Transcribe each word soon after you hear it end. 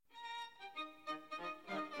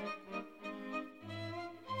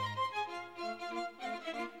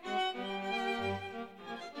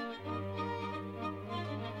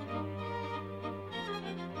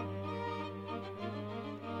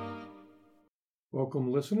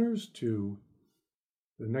Welcome, listeners, to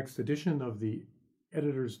the next edition of the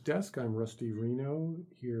Editor's Desk. I'm Rusty Reno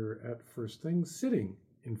here at First Things, sitting,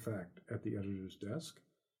 in fact, at the Editor's Desk.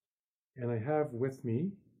 And I have with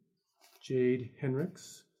me Jade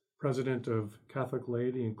Henricks, President of Catholic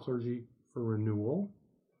Laity and Clergy for Renewal.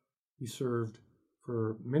 He served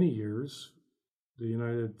for many years the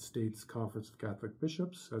United States Conference of Catholic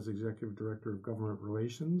Bishops as Executive Director of Government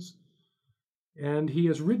Relations. And he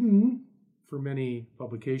has written for many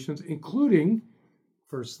publications, including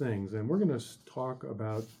First Things. And we're going to talk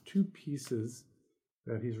about two pieces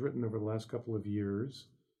that he's written over the last couple of years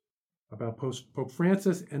about Pope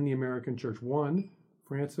Francis and the American Church. One,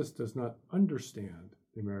 Francis does not understand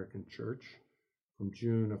the American Church, from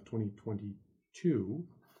June of 2022.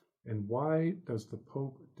 And why does the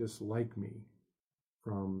Pope dislike me,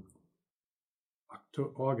 from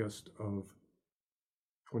August of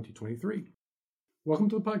 2023. Welcome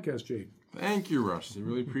to the podcast, Jade. Thank you, Rusty.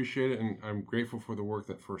 Really appreciate it, and I'm grateful for the work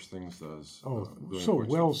that First Things does. Oh, so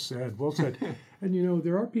well said, well said. And you know,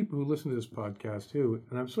 there are people who listen to this podcast too,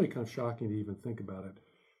 and it's really kind of shocking to even think about it,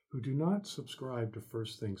 who do not subscribe to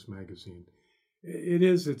First Things magazine.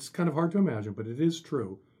 It's kind of hard to imagine, but it is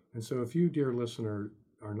true. And so if you, dear listener,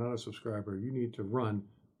 are not a subscriber, you need to run,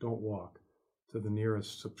 don't walk, to the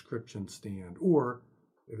nearest subscription stand, or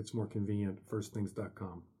if it's more convenient,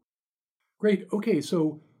 firstthings.com. Great. Okay,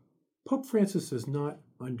 so Pope Francis does not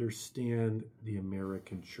understand the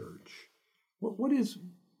American Church. What is,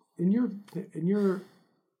 in your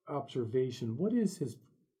observation, what is his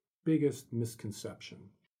biggest misconception?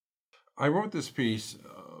 I wrote this piece,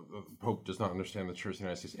 the Pope does not understand the Church of the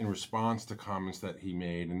United States, in response to comments that he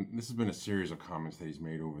made, and this has been a series of comments that he's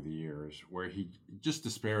made over the years, where he just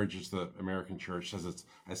disparages the American Church, says it's,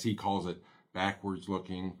 as he calls it, backwards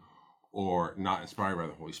looking, or not inspired by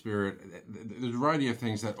the Holy Spirit. There's a variety of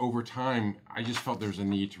things that over time, I just felt there's a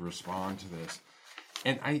need to respond to this.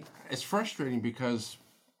 And it's frustrating because,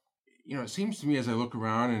 you know, it seems to me as I look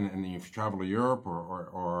around and if you travel to Europe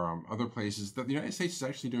or other places, that the United States is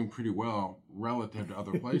actually doing pretty well relative to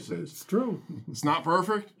other places. It's true. It's not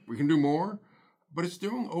perfect. We can do more, but it's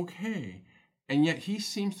doing okay. And yet he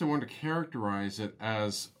seems to want to characterize it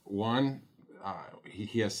as one,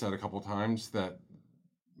 he has said a couple of times that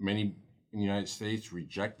many in the United States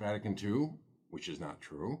reject Vatican II, which is not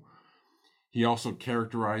true. He also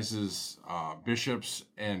characterizes bishops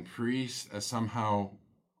and priests as somehow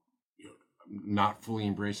not fully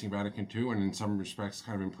embracing Vatican II, and in some respects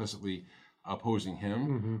kind of implicitly opposing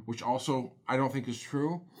him, which also I don't think is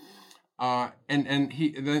true. And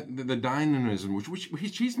he the dynamism, which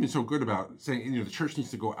he's been so good about, saying, you know, the Church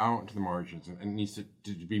needs to go out into the margins and needs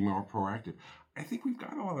to be more proactive. I think we've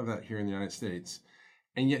got a lot of that here in the United States.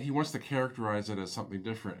 And yet he wants to characterize it as something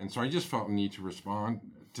different. And so I just felt a need to respond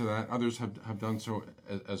to that. Others have done so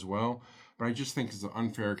as well. But I just think it's an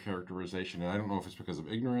unfair characterization. And I don't know if it's because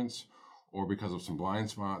of ignorance or because of some blind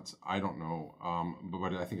spots. I don't know.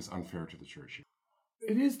 But I think it's unfair to the Church.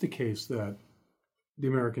 It is the case that the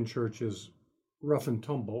American Church is rough and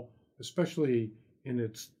tumble, especially in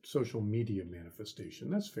its social media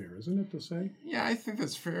manifestation. That's fair, isn't it, to say? Yeah, I think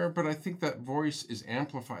that's fair. But I think that voice is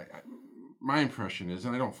amplified. My impression is,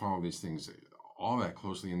 and I don't follow these things all that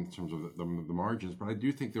closely in terms of the margins, but I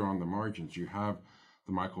do think they're on the margins. You have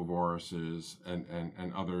the Michael Voruses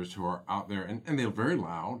and others who are out there, and they're very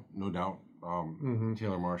loud, no doubt,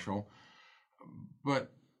 Taylor Marshall.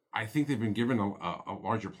 But I think they've been given a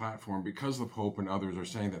larger platform because the Pope and others are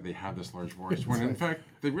saying that they have this large voice, when in fact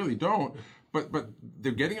they really don't. But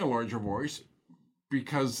they're getting a larger voice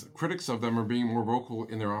because critics of them are being more vocal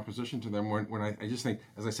in their opposition to them, when I just think,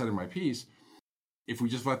 as I said in my piece, if we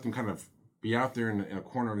just let them kind of be out there in a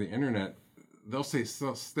corner of the internet, they'll stay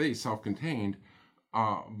self-contained,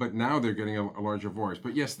 but now they're getting a larger voice.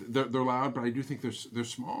 But yes, they're loud, but I do think they're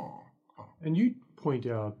small. And you point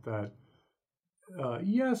out that,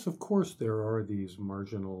 yes, of course, there are these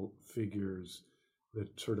marginal figures,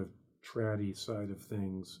 that sort of tratty side of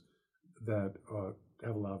things that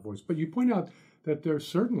have a loud voice. But you point out that there's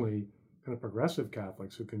certainly kind of progressive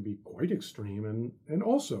Catholics who can be quite extreme and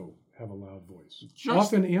also have a loud voice,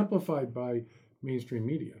 often amplified by mainstream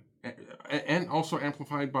media. And also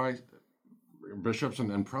amplified by bishops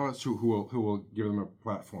and prelates who will give them a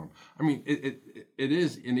platform. I mean, it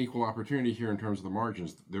is an equal opportunity here in terms of the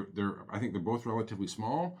margins. I think they're both relatively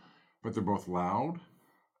small, but they're both loud.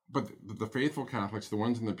 But the faithful Catholics, the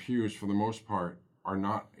ones in the pews, for the most part, are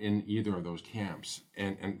not in either of those camps.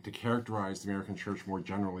 And to characterize the American Church more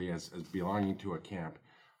generally as belonging to a camp,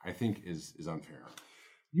 I think is unfair.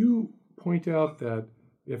 You point out that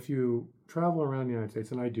if you travel around the United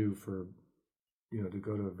States, and I do to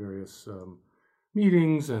go to various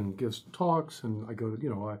meetings and gives talks, and I go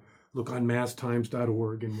to, I look on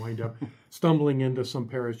masstimes.org and wind up stumbling into some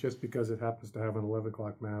parish just because it happens to have an 11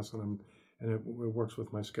 o'clock mass, and it works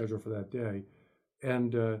with my schedule for that day.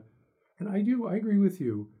 And I agree with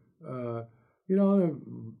you.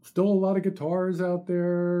 Still a lot of guitars out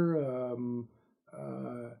there.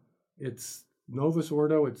 It's Novus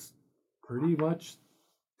Ordo. It's pretty much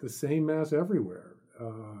the same mass everywhere.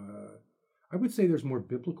 I would say there's more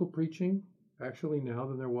biblical preaching actually now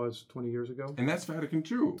than there was 20 years ago. And that's Vatican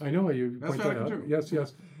II. I know you That's point that Vatican out. II.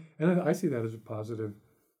 Yes. And I see that as a positive,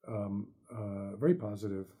 very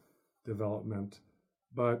positive development.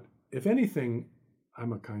 But if anything,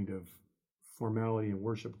 I'm a kind of formality and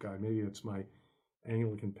worship guy. Maybe it's my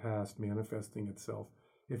Anglican past manifesting itself.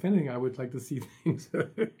 If anything, I would like to see things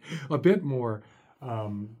a bit more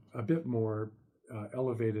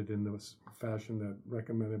elevated in the fashion that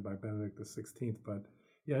recommended by Benedict XVI. But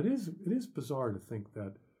yeah, it is bizarre to think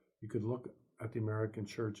that you could look at the American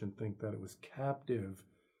church and think that it was captive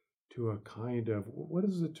to a kind of, what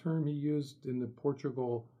is the term he used in the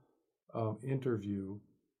Portugal interview?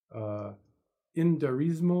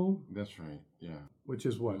 Indarismo. That's right. Yeah. Which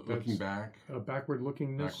is what? Looking back. Backward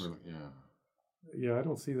lookingness. Backward. Yeah. Yeah, I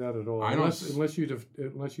don't see that at all. I unless you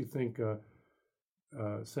think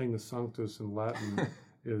saying the Sanctus in Latin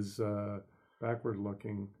is backward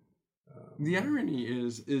looking. The irony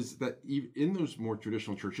is that in those more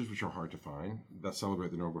traditional churches, which are hard to find, that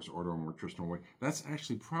celebrate the Novus Ordo in a more traditional way, that's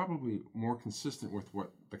actually probably more consistent with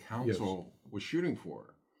what the council was shooting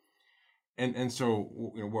for. And so,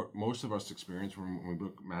 what most of us experience when we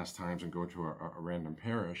book Mass times and go to a random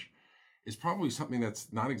parish is probably something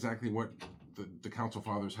that's not exactly what the council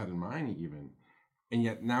fathers had in mind even. And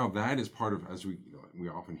yet now that is part of, as we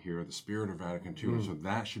often hear, the spirit of Vatican II. Mm. So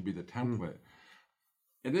that should be the template.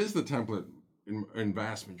 It is the template in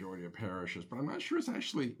vast majority of parishes, but I'm not sure it's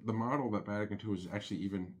actually the model that Vatican II is actually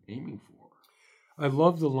even aiming for. I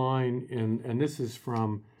love the line, and this is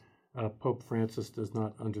from Pope Francis does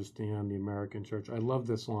not understand the American church. I love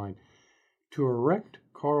this line. To erect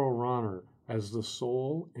Karl Rahner as the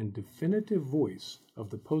sole and definitive voice of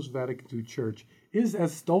the post-Vatican II church is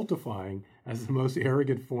as stultifying as the most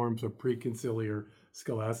arrogant forms of preconciliar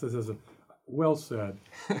scholasticism. Well said.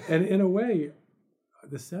 And in a way,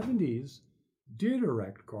 the 70s did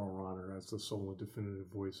erect Karl Rahner as the sole and definitive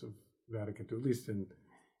voice of Vatican II, at least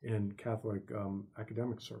in Catholic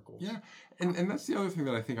academic circles. Yeah, and that's the other thing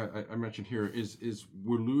that I think I mentioned here is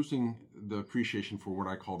we're losing the appreciation for what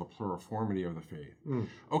I call the pluriformity of the faith. Mm.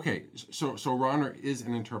 Okay, so Rahner is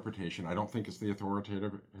an interpretation. I don't think it's the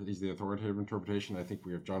authoritative interpretation. I think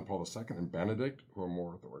we have John Paul II and Benedict who are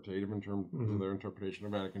more authoritative in terms of their interpretation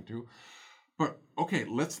of Vatican II. But okay,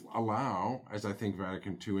 let's allow, as I think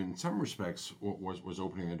Vatican II in some respects was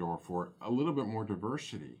opening the door for, a little bit more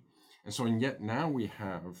diversity. And so, and yet now we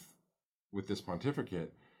have, with this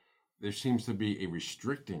pontificate, there seems to be a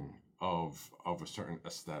restricting of a certain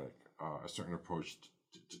aesthetic, a certain approach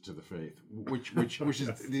to the faith, which is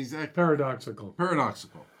the exact paradoxical.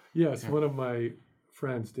 Yes, okay. One of my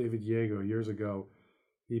friends, David Diego, years ago,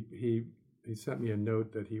 he sent me a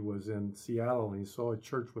note that he was in Seattle and he saw a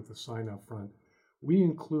church with a sign up front. We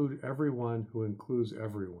include everyone who includes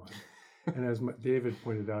everyone. And as David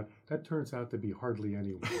pointed out, that turns out to be hardly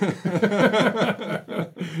anyone.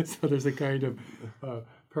 So there's a kind of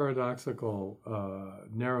paradoxical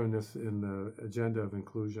narrowness in the agenda of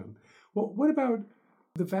inclusion. Well, what about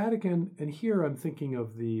the Vatican? And here I'm thinking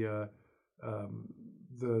of the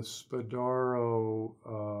Spadaro,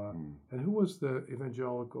 and who was the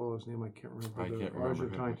evangelical? His name I can't remember. I can't remember.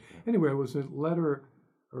 Argentine. Anyway, it was a letter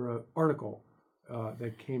or an article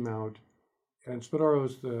that came out, and Spadaro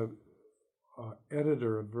is the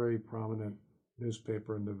editor of a very prominent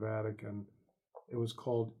newspaper in the Vatican. It was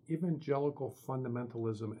called Evangelical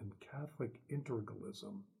Fundamentalism and Catholic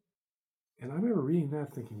Integralism. And I remember reading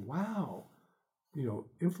that thinking, wow,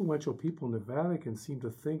 influential people in the Vatican seem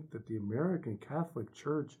to think that the American Catholic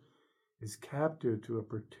Church is captive to a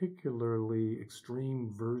particularly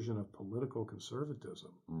extreme version of political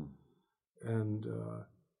conservatism. Mm. And,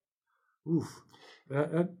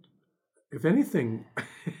 that if anything,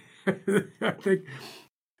 I think,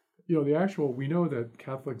 we know that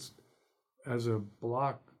Catholics as a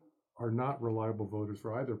bloc are not reliable voters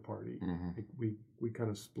for either party. Mm-hmm. We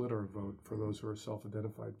kind of split our vote for those who are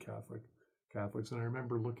self-identified Catholics. And I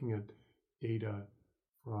remember looking at data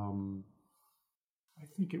from, I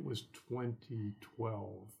think it was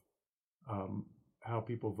 2012, how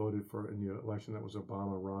people voted in the election that was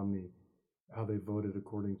Obama-Romney, how they voted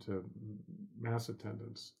according to mass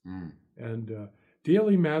attendance. Mm. And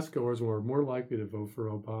daily mass goers were more likely to vote for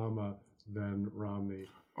Obama than Romney.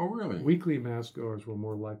 Oh, really? Weekly mass goers were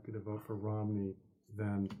more likely to vote for Romney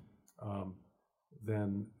than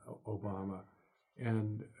Obama.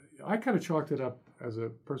 And I kind of chalked it up as a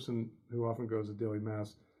person who often goes to daily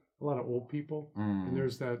mass, a lot of old people. And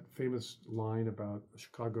there's that famous line about a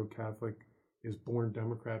Chicago Catholic is born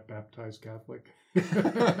Democrat, baptized Catholic.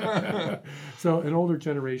 So an older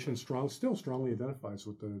generation still strongly identifies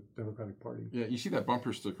with the Democratic Party. Yeah, you see that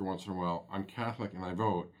bumper sticker once in a while, I'm Catholic and I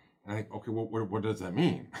vote. And I think, okay, well, what does that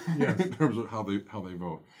mean? Yes. In terms of how they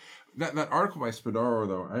vote. That article by Spadaro,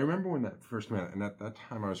 though, I remember when that first came out, and at that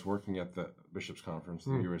time I was working at the Bishops' Conference,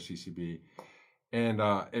 the USCCB, and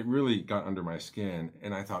it really got under my skin.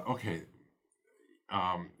 And I thought, okay,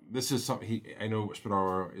 this is something. I know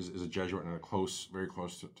Spadaro is a Jesuit and very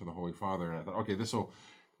close to the Holy Father, and I thought, okay,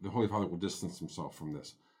 the Holy Father will distance himself from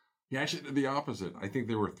this. He actually did the opposite. I think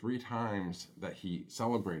there were 3 times that he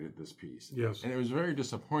celebrated this piece. Yes. And it was very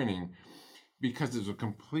disappointing because there's a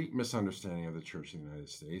complete misunderstanding of the Church in the United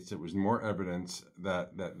States. It was more evidence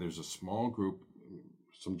that there's a small group,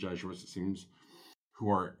 some Jesuits, it seems, who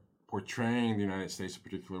are portraying the United States a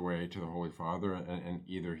particular way to the Holy Father, and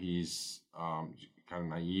either he's kind of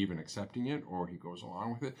naive and accepting it, or he goes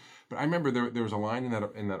along with it. But I remember there was a line in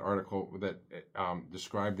that article that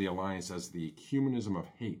described the alliance as the ecumenism of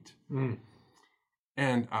hate.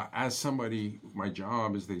 And as somebody, my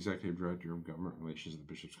job as the executive director of government relations at the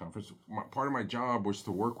Bishops' Conference, part of my job was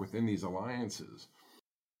to work within these alliances.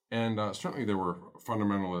 And certainly there were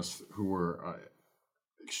fundamentalists who were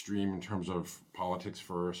extreme in terms of politics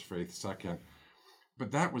first, faith second.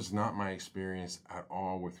 But that was not my experience at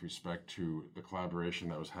all with respect to the collaboration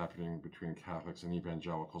that was happening between Catholics and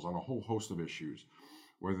evangelicals on a whole host of issues,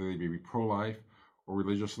 whether they be pro-life or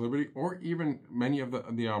religious liberty, or even many of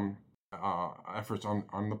the efforts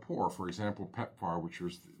on the poor. For example, PEPFAR, which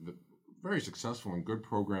was the very successful and good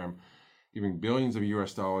program, giving billions of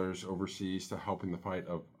US dollars overseas to help in the fight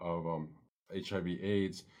of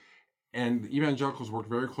HIV/AIDS. And the evangelicals worked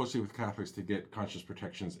very closely with Catholics to get conscience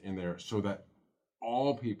protections in there so that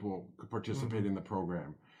all people could participate in the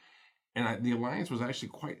program. And the alliance was actually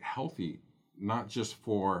quite healthy, not just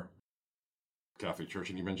for Catholic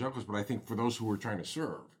Church and evangelicals, but I think for those who were trying to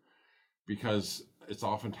serve, because it's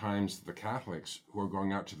oftentimes the Catholics who are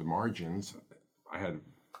going out to the margins. I had the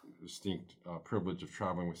distinct privilege of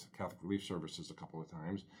traveling with Catholic Relief Services a couple of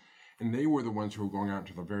times, and they were the ones who were going out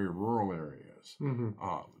to the very rural areas.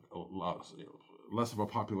 Less of a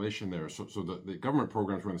population there, so the government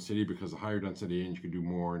programs were in the city because of higher density and you could do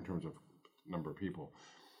more in terms of number of people.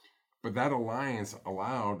 But that alliance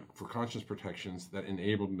allowed for conscience protections that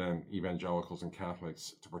enabled then evangelicals and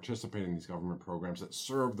Catholics to participate in these government programs that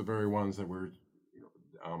served the very ones that we're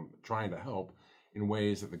trying to help in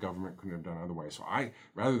ways that the government couldn't have done otherwise. So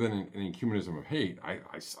rather than an ecumenism of hate,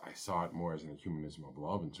 I saw it more as an ecumenism of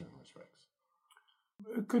love in certain respects.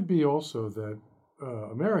 It could be also that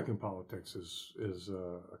American politics is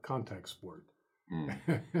a contact sport,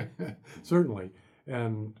 certainly.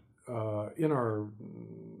 And in our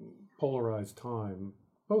polarized time,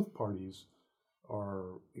 both parties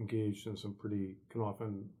are engaged in can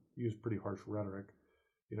often use pretty harsh rhetoric.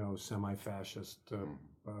 Semi-fascist.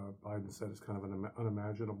 Biden said it's kind of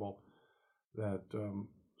unimaginable that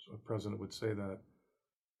a president would say that.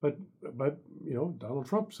 But Donald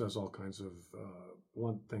Trump says all kinds of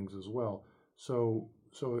blunt things as well.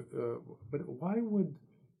 But why would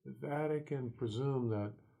the Vatican presume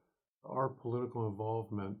that our political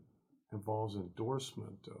involvement involves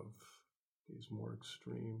endorsement of these more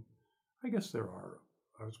extreme? I guess there are,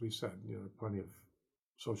 as we said, plenty of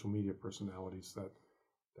social media personalities that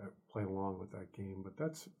play along with that game, but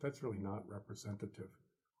that's really not representative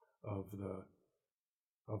of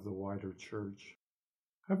the wider church.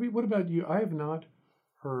 What about you? I have not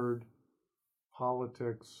heard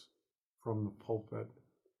politics from the pulpit.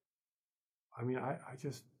 I mean, I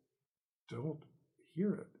just don't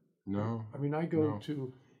hear it. No. I mean, I go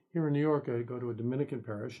to, here in New York, I go to a Dominican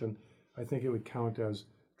parish, and I think it would count as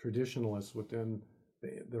traditionalists within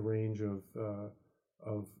the range of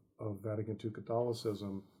Vatican II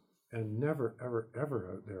Catholicism, and never, ever,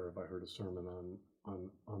 ever there have I heard a sermon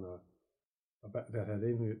that had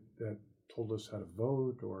anything that told us how to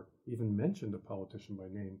vote or even mentioned a politician by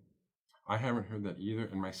name. I haven't heard that either,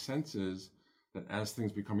 and my sense is that as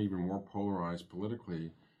things become even more polarized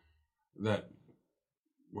politically, that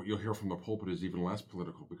what you'll hear from the pulpit is even less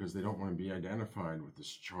political because they don't want to be identified with this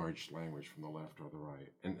charged language from the left or the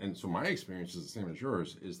right. And so my experience is the same as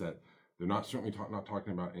yours, is that they're not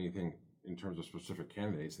talking about anything in terms of specific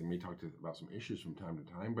candidates. They may talk about some issues from time to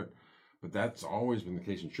time, but that's always been the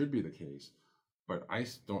case and should be the case. but I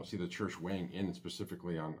don't see the church weighing in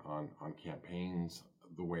specifically on campaigns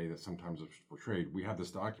the way that sometimes it's portrayed. We have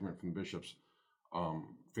this document from the bishops,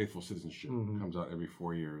 Faithful Citizenship, comes out every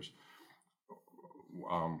 4 years.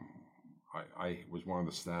 I was one of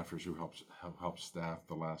the staffers who helped staff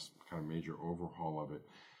the last kind of major overhaul of it.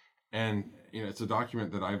 And, it's a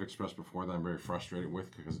document that I've expressed before that I'm very frustrated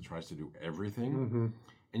with because it tries to do everything.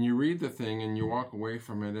 And you read the thing and you walk away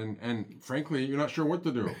from it, and frankly, you're not sure what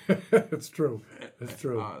to do. It's true. It's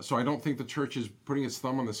true. So I don't think the church is putting its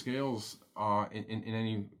thumb on the scales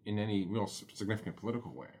in any real significant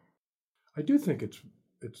political way. I do think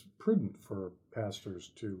it's prudent for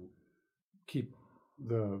pastors to keep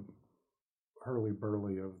the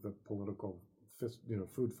hurly-burly of the political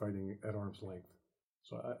food fighting at arm's length.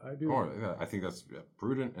 So I do. Oh, yeah, I think that's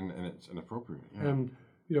prudent and it's inappropriate. Yeah. And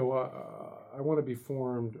I want to be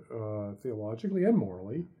formed theologically and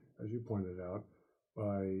morally, as you pointed out,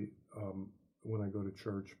 by when I go to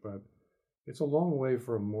church. But it's a long way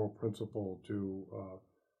from moral principle to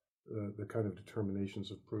the kind of determinations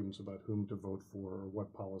of prudence about whom to vote for or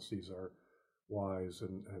what policies are wise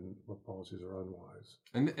and what policies are unwise.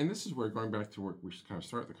 And this is where, going back to where we should kind of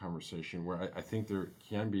start the conversation, where I think there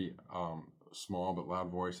can be small but loud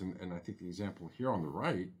voice, and I think the example here on the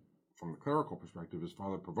right, from the clerical perspective, is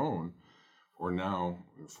Father Pavone, or now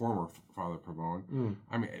former Father Pavone.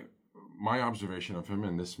 I mean, my observation of him,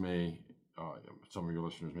 and this may, some of your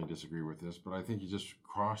listeners may disagree with this, but I think he just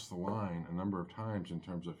crossed the line a number of times in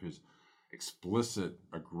terms of his explicit,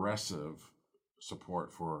 aggressive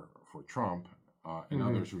support for Trump and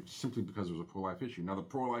others, who simply because it was a pro-life issue. Now, the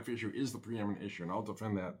pro-life issue is the preeminent issue, and I'll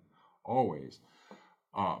defend that always.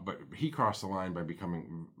 But he crossed the line by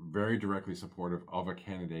becoming very directly supportive of a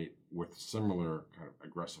candidate with similar kind of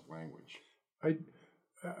aggressive language. I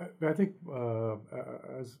think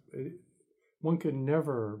one can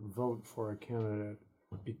never vote for a candidate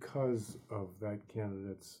because of that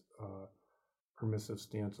candidate's permissive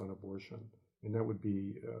stance on abortion, and that would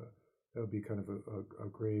be kind of a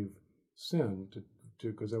grave sin to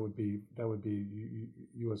because that would be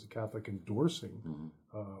you as a Catholic endorsing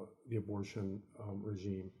the abortion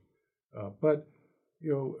regime. But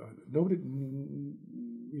nobody,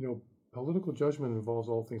 political judgment involves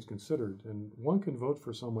all things considered, and one can vote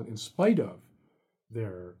for someone in spite of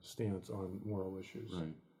their stance on moral issues.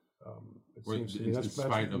 Right. It seems to me that's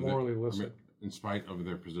morally illicit. In spite of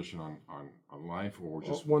their position on life, or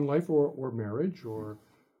just one life, or marriage, or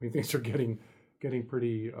things are getting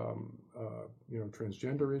pretty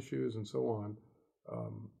transgender issues and so on.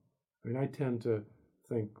 I tend to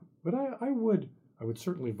think, but I would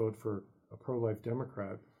certainly vote for a pro-life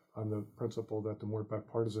Democrat on the principle that the more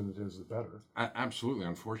bipartisan it is, the better. Absolutely.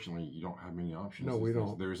 Unfortunately, you don't have many options. No, we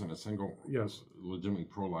don't. There isn't a single legitimately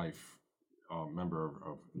pro-life member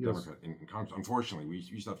of Democrat in Congress. Unfortunately, we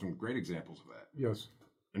used to have some great examples of that. Yes.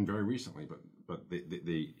 And very recently, but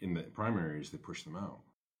they in the primaries, they pushed them out.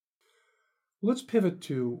 Let's pivot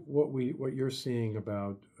to what you're seeing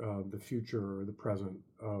about the future or the present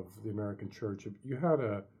of the American Church. You had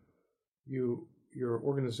your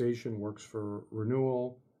organization works for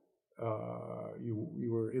renewal.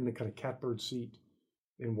 You were in the kind of catbird seat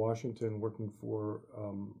in Washington, working for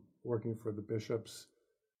the bishops.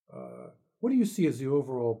 What do you see as the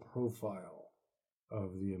overall profile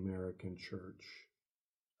of the American Church?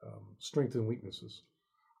 Strengths and weaknesses.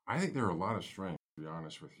 I think there are a lot of strengths. To be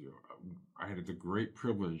honest with you, I had the great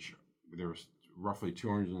privilege. There was roughly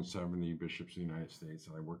 270 bishops in the United States,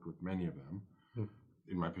 and I worked with many of them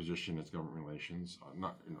in my position as government relations.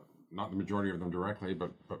 Not the majority of them directly,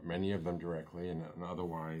 but many of them directly, and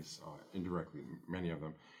otherwise indirectly, many of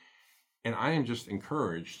them. And I am just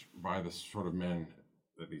encouraged by the sort of men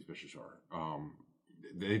that these bishops are.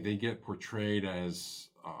 They get portrayed as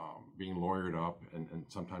being lawyered up, and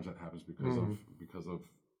sometimes that happens because of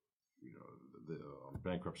the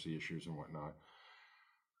bankruptcy issues and whatnot.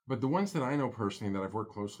 But the ones that I know personally that I've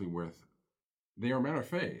worked closely with, they are men of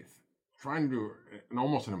faith, trying to do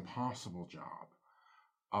almost an impossible job.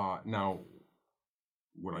 Now,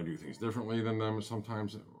 would I do things differently than them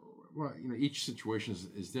sometimes? Well, each situation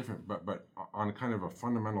is different, but on a kind of a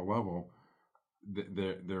fundamental level,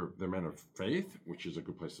 they're men of faith, which is a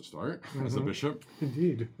good place to start as a bishop.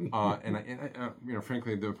 Indeed. And I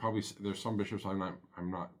frankly, there's some bishops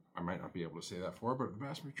I might not be able to say that for, but the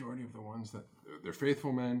vast majority of the ones that they're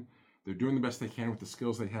faithful men, they're doing the best they can with the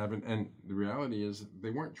skills they have, and the reality is they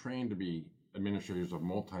weren't trained to be administrators of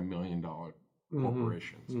multi-million-dollar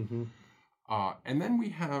corporations. And then we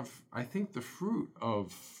have, I think, the fruit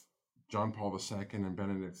of John Paul II and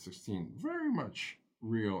Benedict XVI very much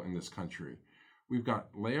real in this country, we've got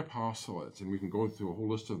lay apostolates, and we can go through a whole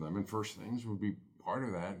list of them. And First Things would be part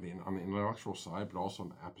of that on the intellectual side, but also on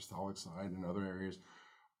the apostolic side and other areas.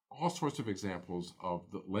 All sorts of examples of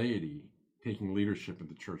the laity taking leadership in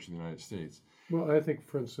the church in the United States. Well, I think,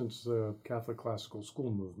 for instance, the Catholic Classical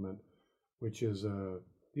School movement, which is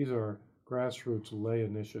these are grassroots lay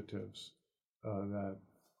initiatives that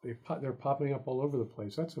they're popping up all over the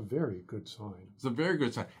place. That's a very good sign. It's a very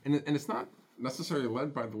good sign, and it's not necessarily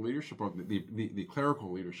led by the leadership of the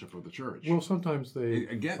clerical leadership of the church. Well, sometimes they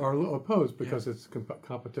are opposed because it's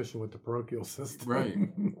competition with the parochial system. Right,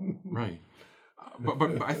 right.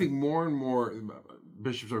 But I think more and more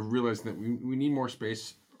bishops are realizing that we need more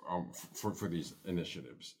space for these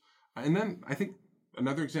initiatives. And then I think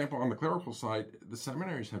another example on the clerical side, the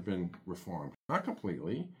seminaries have been reformed. Not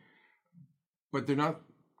completely, but they're not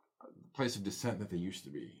a place of dissent that they used to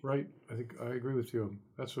be. Right. I think I agree with you.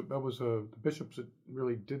 That was the bishops that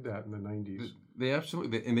really did that in the 90s. They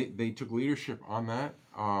absolutely, and they took leadership on that,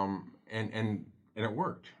 and it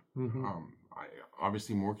worked. Mm-hmm.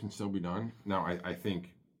 Obviously, more can still be done. Now, I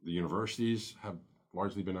think the universities have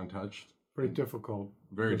largely been untouched. Very difficult.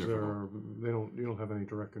 Very difficult. You don't have any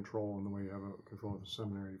direct control in the way you have control of the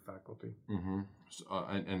seminary faculty. Mm-hmm.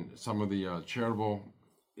 And some of the charitable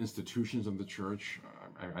institutions of the church,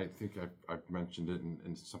 I think I've mentioned it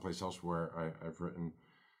in someplace else where I've written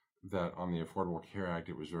that on the Affordable Care Act,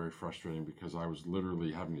 it was very frustrating because I was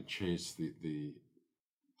literally having to chase the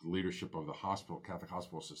leadership of the Catholic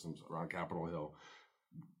hospital systems around Capitol Hill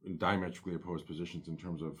in diametrically opposed positions in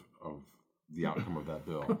terms of the outcome of that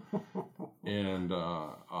bill, and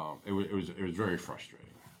it was very frustrating.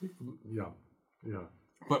 Yeah.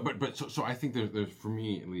 But so I think there's for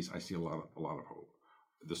me at least I see a lot of hope.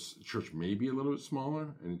 This church may be a little bit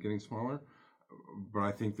smaller and getting smaller, but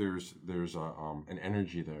I think there's an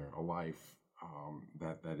energy there, a life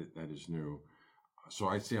that is new. So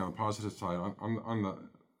I see on the positive side, on the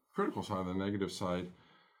critical side, the negative side.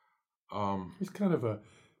 It's kind of a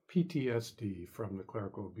PTSD from the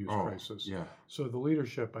clerical abuse crisis. Yeah. So the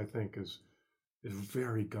leadership, I think, is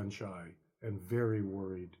very gun shy and very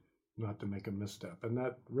worried not to make a misstep, and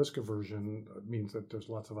that risk aversion means that there's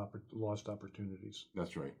lots of lost opportunities.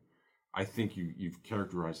 That's right. I think you've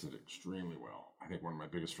characterized it extremely well. I think one of my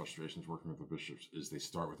biggest frustrations working with the bishops is they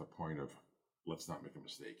start with a point of let's not make a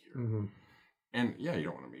mistake here. Mm-hmm. And yeah, you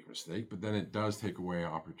don't want to make a mistake, but then it does take away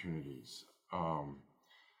opportunities.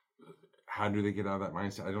 How do they get out of that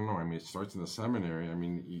mindset? I don't know. I mean, it starts in the seminary. I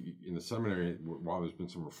mean, in the seminary, while there's been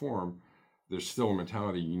some reform, there's still a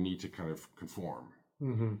mentality you need to kind of conform.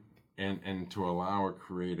 Mm-hmm. And to allow a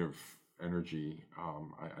creative energy,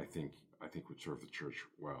 I think would serve the church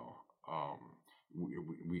well.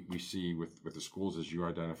 We see with the schools, as you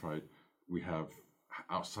identified, we have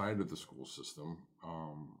outside of the school system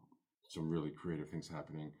some really creative things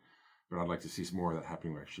happening. But I'd like to see some more of that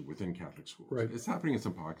happening actually within Catholic schools. Right. It's happening in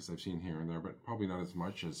some pockets I've seen here and there, but probably not as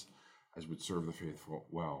much as would serve the faithful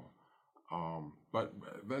well. But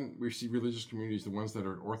then we see religious communities, the ones that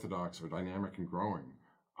are orthodox, are dynamic and growing.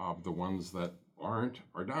 The ones that aren't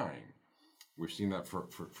are dying. We've seen that for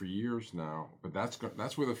years now. But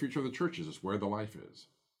that's where the future of the church is. It's where the life is.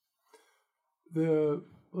 The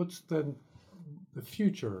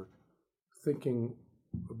future, thinking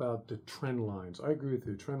about the trend lines. I agree with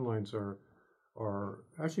you. Trend lines are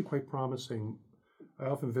actually quite promising. I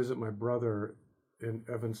often visit my brother in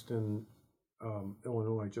Evanston,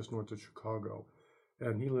 Illinois, just north of Chicago,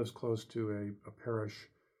 and he lives close to a parish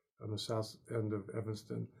on the south end of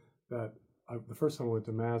Evanston that the first time I went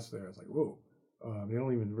to Mass there, I was like, whoa.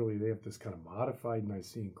 They have this kind of modified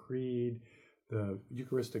Nicene Creed. The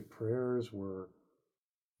Eucharistic prayers were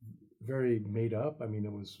very made up. I mean,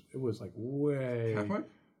 it was like way Catholic?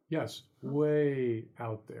 Yes, way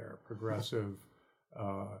out there, progressive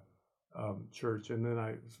church. And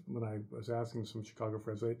then when I was asking some Chicago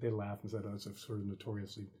friends, they laughed and said, "Oh, it's a sort of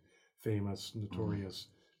notoriously famous, notorious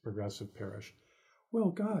progressive parish." Well,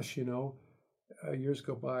 gosh, years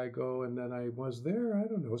go by, and then I was there. I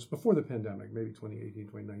don't know. It's before the pandemic, maybe 2018,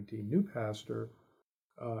 2019. New pastor.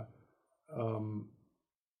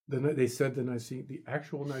 They said the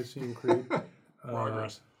actual Nicene Creed,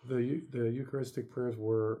 the Eucharistic prayers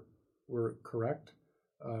were correct.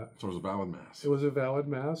 So it was a valid Mass. It was a valid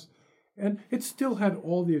Mass, and it still had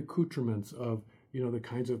all the accoutrements of the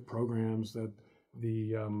kinds of programs that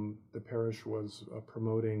the parish was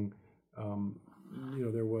promoting.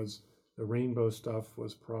 There was the rainbow stuff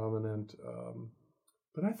was prominent,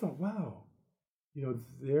 but I thought, wow,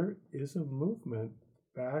 there is a movement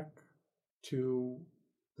back to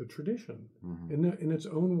the tradition in its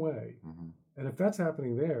own way. Mm-hmm. And if that's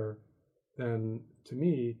happening there, then to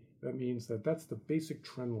me, that means that that's the basic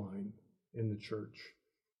trend line in the church,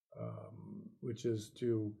 which is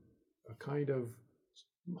to a kind of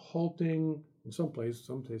halting, in some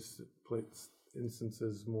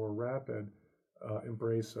instances more rapid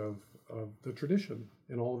embrace of the tradition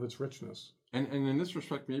in all of its richness. And in this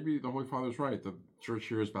respect, maybe the Holy Father's right. The church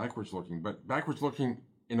here is backwards looking, but backwards looking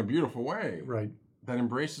in a beautiful way. Right. That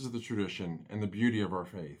embraces the tradition and the beauty of our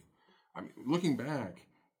faith. I mean, looking back,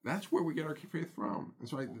 that's where we get our faith from. And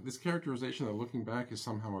so this characterization that looking back is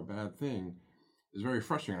somehow a bad thing is very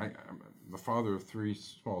frustrating. I'm the father of 3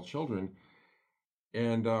 small children,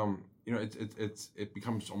 and it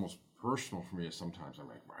becomes almost personal for me sometimes.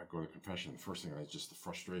 I go to confession, the first thing is just the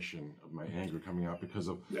frustration of my anger coming out because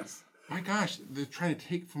of, yes, my gosh, they're trying to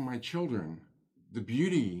take from my children the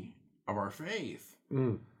beauty of our faith.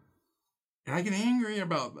 And I get angry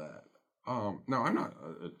about that. Now, I'm not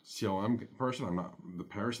a CLM person. I'm not. The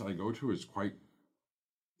parish that I go to is quite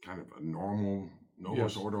kind of a normal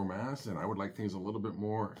Novus Ordo Mass, and I would like things a little bit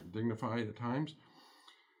more dignified at times.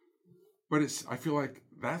 But I feel like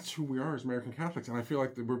that's who we are as American Catholics, and I feel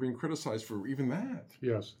like that we're being criticized for even that.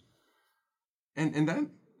 Yes. And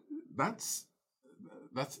that's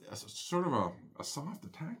a sort of a soft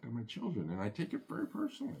attack on my children, and I take it very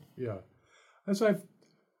personally. Yeah. As I've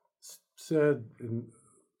said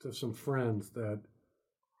to some friends that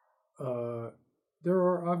there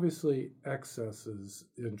are obviously excesses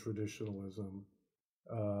in traditionalism,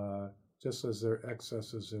 just as there are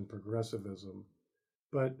excesses in progressivism.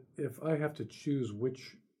 But if I have to choose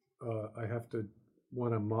which I have to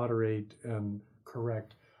want to moderate and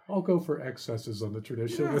correct, I'll go for excesses on the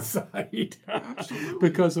traditionalist side. Absolutely.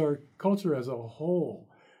 Because our culture as a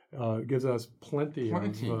whole gives us plenty.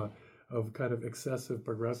 Of kind of excessive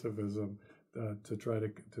progressivism to try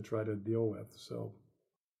to deal with. So,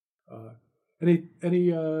 what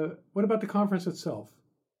about the conference itself?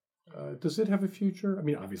 Does it have a future? I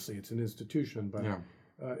mean, obviously it's an institution, but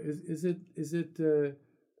does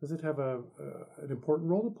it have an important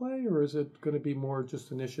role to play, or is it going to be more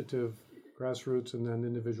just initiative, grassroots, and then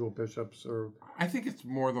individual bishops? Or I think it's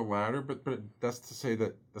more the latter, but that's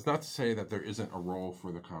not to say that there isn't a role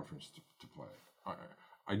for the conference to play.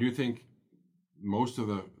 I do think most of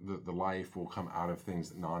the life will come out of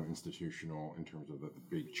things non-institutional in terms of the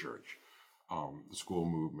big church, the school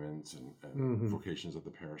movements and vocations at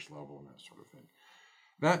the parish level and that sort of thing.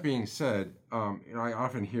 That being said, I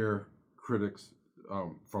often hear critics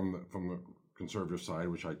from the conservative side,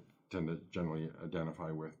 which I tend to generally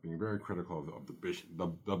identify with, being very critical of the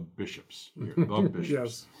bishops here, the bishops.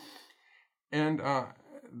 Yes. And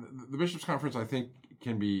the bishops' conference, I think,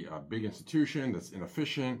 can be a big institution that's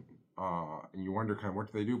inefficient, and you wonder kind of what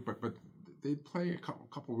do they do, but they play a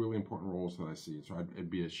couple really important roles that I see. So it'd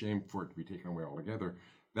be a shame for it to be taken away altogether.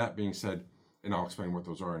 That being said, and I'll explain what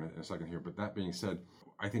those are in a second here, but that being said,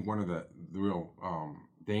 I think one of the real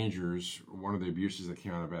dangers, one of the abuses that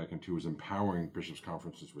came out of Vatican II was empowering bishops'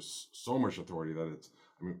 conferences with so much authority that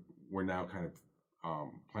we're now kind of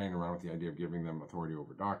playing around with the idea of giving them authority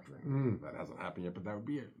over doctrine. That hasn't happened yet, but that would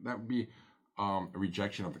be a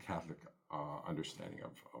rejection of the Catholic understanding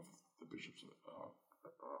of the bishop's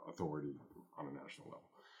authority on a national level.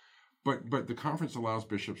 But the conference allows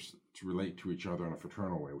bishops to relate to each other in a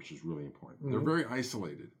fraternal way, which is really important. They're very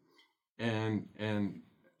isolated, and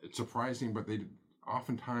it's surprising, but they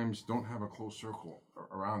oftentimes don't have a close circle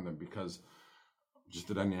around them because just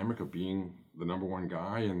the dynamic of being the number one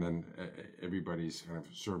guy, and then everybody's kind of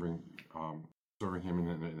serving him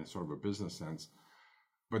in a sort of a business sense.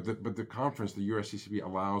 But the conference, the USCCB,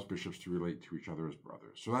 allows bishops to relate to each other as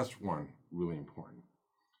brothers. So that's one, really important.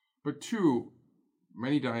 But two,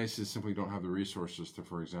 many dioceses simply don't have the resources to,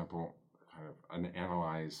 for example, kind of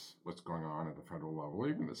analyze what's going on at the federal level, or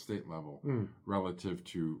even the state level, relative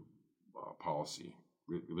to policy,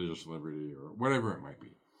 religious liberty, or whatever it might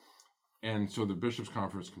be. And so the bishops'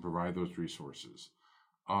 conference can provide those resources.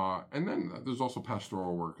 And then there's also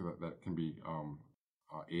pastoral work that can be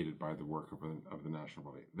aided by the work of the national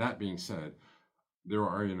body. That being said, there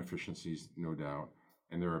are inefficiencies, no doubt,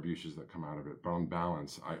 and there are abuses that come out of it. But on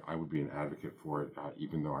balance, I would be an advocate for it,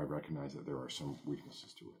 even though I recognize that there are some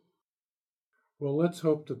weaknesses to it. Well, let's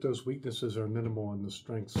hope that those weaknesses are minimal and the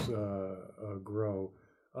strengths grow.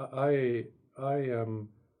 I am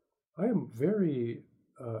very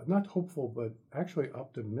not hopeful, but actually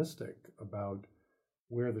optimistic about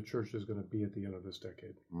where the church is going to be at the end of this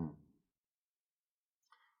decade.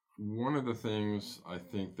 One of the things I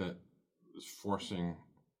think that is forcing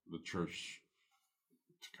the church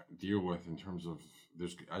to deal with in terms of,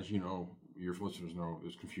 there's, as you know, your listeners know,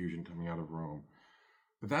 there's confusion coming out of Rome.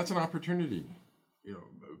 But that's an opportunity.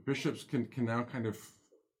 Bishops can now kind of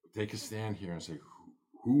take a stand here and say,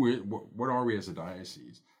 who is, what are we as a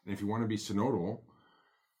diocese? And if you want to be synodal,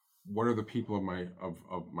 what are the people of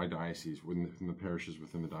my diocese, within the parishes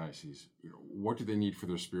within the diocese? What do they need for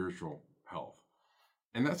their spiritual health?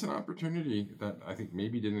 And that's an opportunity that I think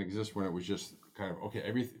maybe didn't exist when it was just kind of, okay,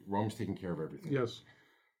 Rome's taking care of everything. Yes.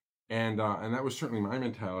 And that was certainly my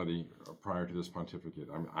mentality prior to this pontificate.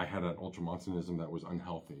 I had an ultramontanism that was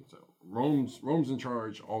unhealthy. So Rome's in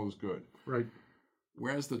charge, all is good. Right.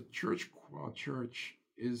 Whereas the church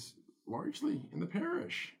is largely in the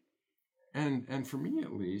parish. And for me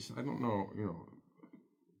at least, I don't know,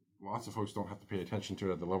 lots of folks don't have to pay attention to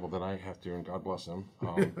it at the level that I have to, and God bless them.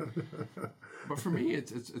 But for me,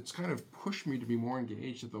 it's kind of pushed me to be more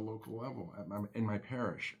engaged at the local level in my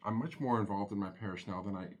parish. I'm much more involved in my parish now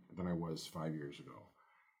than I was 5 years ago,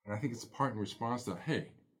 and I think it's a part in response to, hey,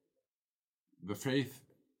 the faith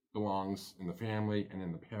belongs in the family and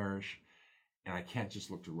in the parish, and I can't just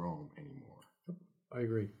look to Rome anymore. I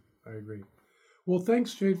agree. Well,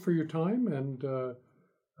 thanks, Jade, for your time and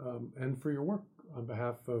for your work on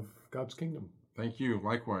behalf of God's kingdom. Thank you.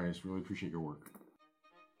 Likewise, really appreciate your work.